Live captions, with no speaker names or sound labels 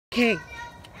Okay,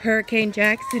 Hurricane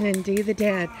Jackson and Dee the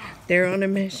Dad, they're on a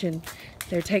mission.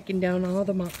 They're taking down all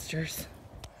the monsters.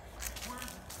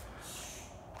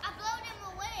 I blew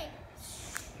them away.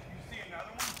 You see another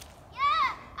one? Yeah,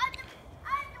 I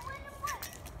had to win them away.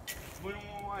 Win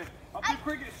them away. I'll be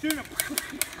quick and shoot them.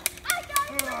 I got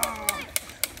them away.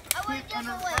 I went them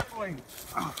away.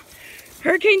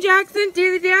 Hurricane Jackson,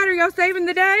 Dee the Dad, are y'all saving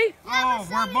the day? Oh,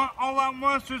 we're all out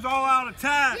monsters, all out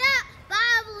attack. Yeah, but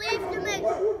I believe to make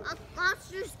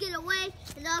monsters get away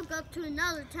and I'll go to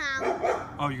another town.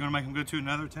 Oh, you're gonna make them go to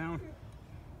another town?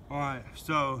 All right,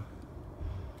 so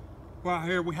right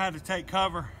here we had to take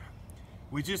cover.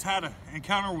 We just had an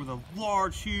encounter with a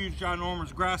large, huge,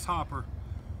 ginormous grasshopper,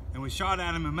 and we shot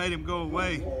at him and made him go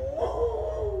away.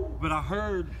 But I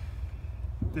heard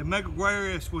that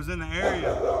Megaguarius was in the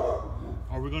area.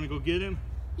 Are we gonna go get him?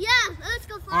 Yeah, let's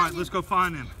go find him. All right, let's go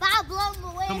find him. But I'll blow him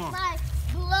away with my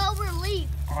blower leaf.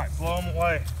 All right, blow him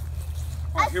away.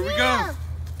 All right, here we go.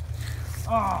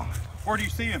 Oh, where do you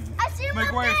see him? I see him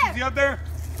up there. Is he up there?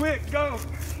 Quick, go.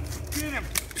 Get him.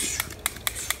 He's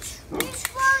blown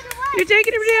away. You're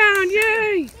taking him down,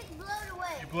 yay! He's blown away.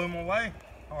 You blew him away?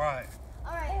 All right.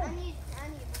 All right, I need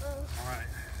blue. All right,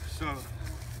 so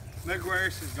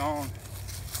Megaguarius is gone.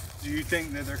 Do you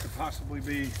think that there could possibly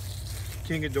be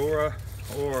King Ghidorah,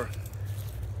 or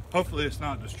hopefully it's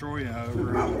not Destroya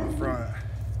over out in the front?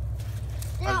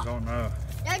 I just don't know.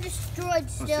 They're destroyed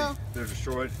Let's still. see. They're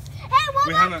destroyed. Hey, what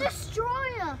about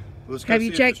Destroyer? Let's go Have see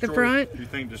you if checked the Destroya- front? Do you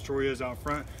think Destroya is out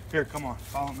front? Here, come on,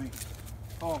 follow me.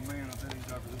 Oh man, I bet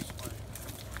he's over this way.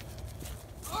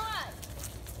 Alright.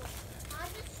 I'm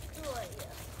Destroyer.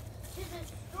 To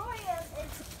Destroyer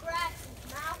is scratch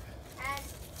his mouth and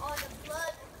all the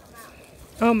blood will come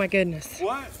out. Oh my goodness.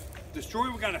 What?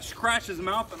 Destroya, we gotta scratch his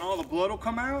mouth and all the blood will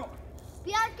come out?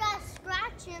 We have to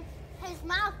scratch his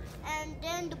mouth and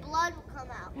then the blood will come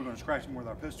out. We're gonna scratch him with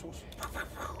our pistols.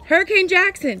 Hurricane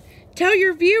Jackson, tell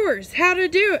your viewers how to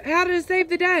do it, how to save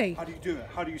the day. How do you do it?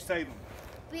 How do you save him?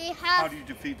 How How do you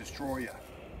defeat Destroya?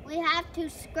 we have to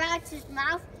scratch his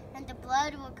mouth and the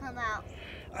blood will come out.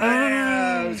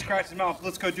 Let's scratch his mouth.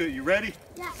 Let's go do it. You ready?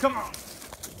 Yeah. Come on.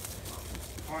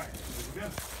 All right. Here we go.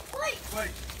 Wait, Wait.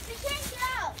 we can't get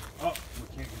out. Oh, we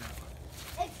can't get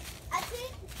out. I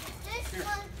think this Here.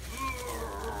 one,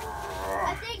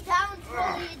 I think that one's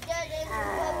probably a dead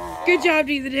end. Good job,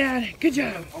 Dee the Dad. Good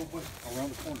job. Oh, wait. Around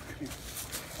the corner. Here.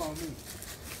 Follow me.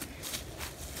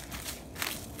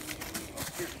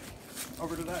 Up here.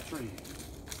 Over to that tree.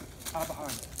 Hide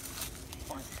behind it.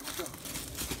 All right, here we go.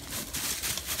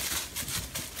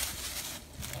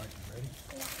 All right, you ready?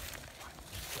 Yeah.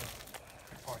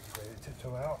 All right, you ready to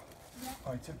tiptoe out? Yeah.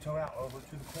 All right, tiptoe out over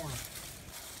to the corner.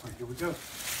 All right, here we go.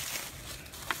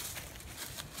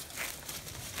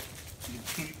 You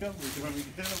sneak up, we're going to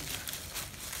get down.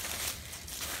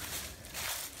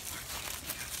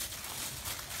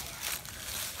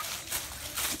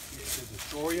 Is it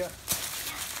Destroya?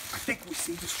 I think we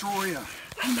see Destroya.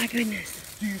 Oh my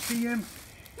goodness. Do you see him?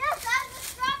 Yes, I'm the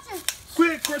scratcher.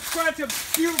 Quick, let's scratch him.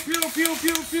 Pew, pew, pew,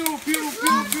 pew, pew, pew, pew,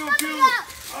 Run, pew, run, pew. run,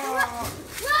 Oh.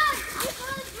 run,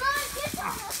 get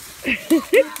them. Pew,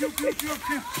 pew, pew, pew,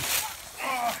 pew.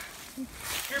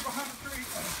 Here behind the tree.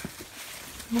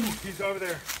 Ooh, he's over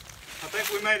there. I think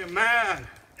we made him mad.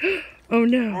 Oh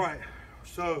no. All right,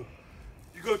 so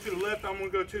you go to the left, I'm gonna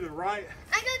go to the right,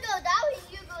 I'm gonna go that way,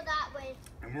 you go that way.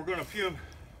 and we're gonna shoot him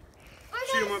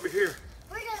We're over here.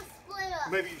 gonna split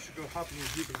up. Maybe you should go hop in your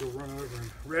Jeep and go run over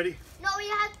him. Ready? No, we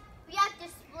have to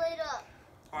split up.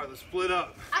 All right, let's split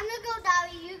up. I'm gonna go that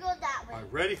way, you go that way. All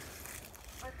right, ready?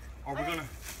 Are we gonna?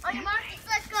 On your mark,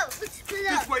 let's go. Let's split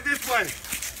up. This way, this way.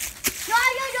 No,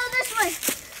 I'm gonna go this way.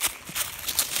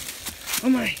 Oh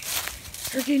my.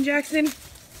 Hurricane Jackson. This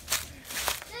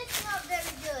is not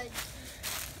very good.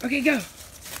 Okay, go.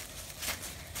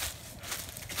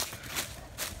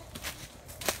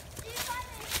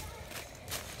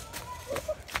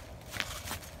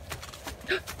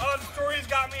 Oh, the story's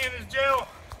got me in his jail.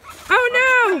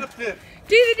 Oh no. Captive.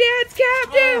 Dee the Dad's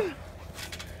captive.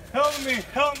 Help me,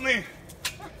 help me.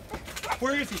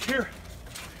 Where is he? Here.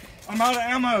 I'm out of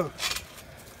ammo.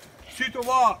 Shoot the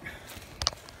lock.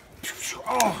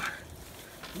 Oh,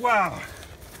 wow.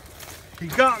 He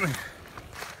got me.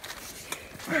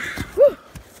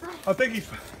 I think he's,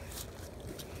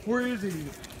 where is he?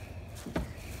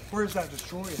 Where's that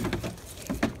Destroyer?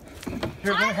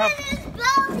 Here, let me help.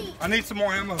 I need some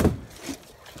more ammo. I'm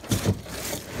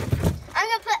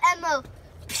gonna put ammo.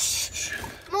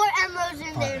 More ammo's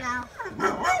in there now.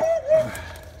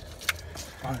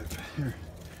 All right, here.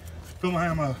 Fill my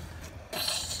ammo.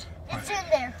 It's in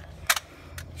there.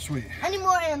 Sweet. I need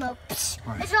more ammo. All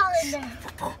right. It's all in there.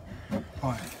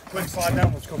 All right, quick, slide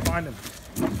down. Let's go find him.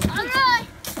 All right.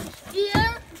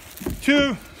 Here.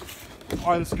 2. All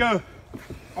right, let's go.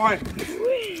 All right.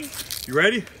 You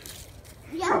ready?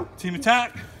 Yeah. Team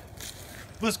attack.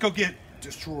 Let's go get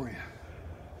Destroyer.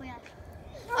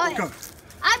 Okay. Go.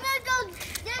 I'm gonna go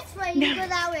this way. You go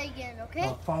that way again,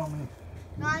 okay? Follow me.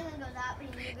 No, I'm gonna go that way.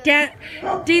 You go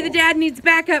Dad, D the dad needs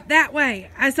backup that way.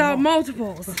 I saw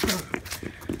multiples.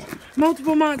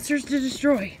 Multiple monsters to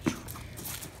destroy.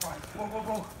 All right,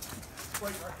 whoa.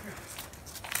 Wait right here.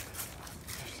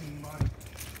 I've seen mine.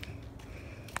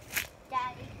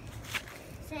 Daddy.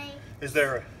 Say. Is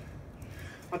there a...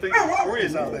 I think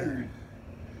Destroyer's out there.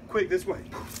 Quick, this way.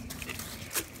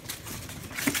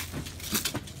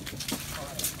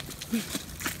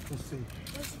 Let's see.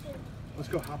 Let's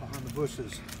go hide behind the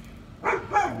bushes. And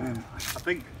then I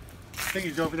think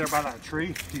he's over there by that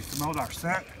tree. He smelled our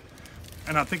scent.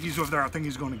 And I think he's over there. I think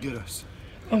he's going to get us.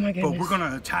 Oh my goodness. But we're going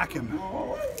to attack him.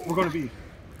 We're going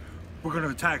to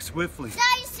attack swiftly. Dad,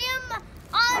 I see him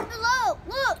on below.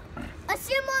 Look. I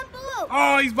see him on below.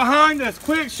 Oh, he's behind us.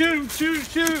 Quick, shoot.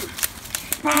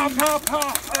 Pow.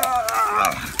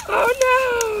 Oh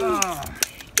no!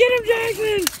 Get him,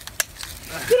 Jaxson!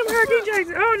 Get him, Hurricane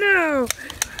Jaxson! Oh no!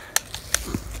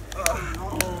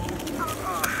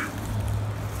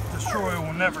 Destroyer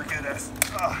will never get us.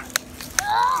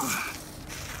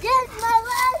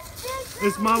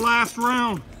 It's my last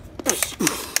round.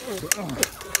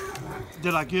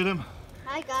 Did I get him?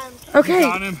 I got him. Okay, You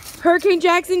got him? Hurricane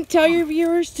Jaxson, tell your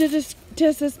viewers to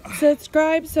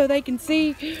subscribe so they can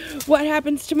see what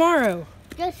happens tomorrow.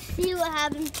 Just see what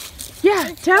happens. Yeah,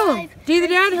 tell them. D the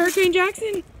dad, Hurricane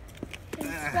Jaxson.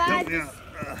 Subscribe. Yeah.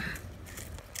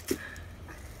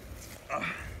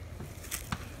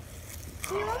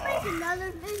 Do you want to make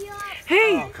another video?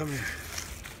 Hey, Oh, come here.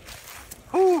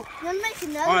 Ooh. You want to make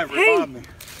another All right, Hey. revive me.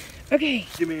 okay.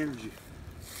 Give me energy.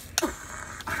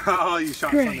 Oh, you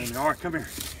shot Great. something in there. All right, come here.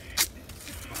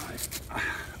 All right.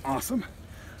 Awesome.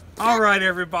 All right,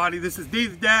 everybody. This is D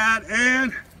the Dad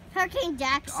and Hurricane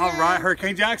Jaxson. all right,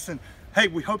 Hurricane Jaxson. Hey,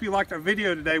 we hope you liked our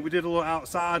video today. We did a little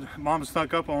outside. Mom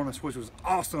snuck up on us, which was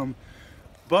awesome.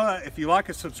 But if you like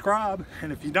us, subscribe.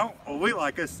 And if you don't, well, we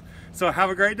like us. So have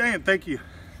a great day and thank you.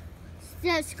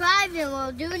 Subscribe and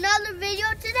we'll do another video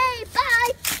today.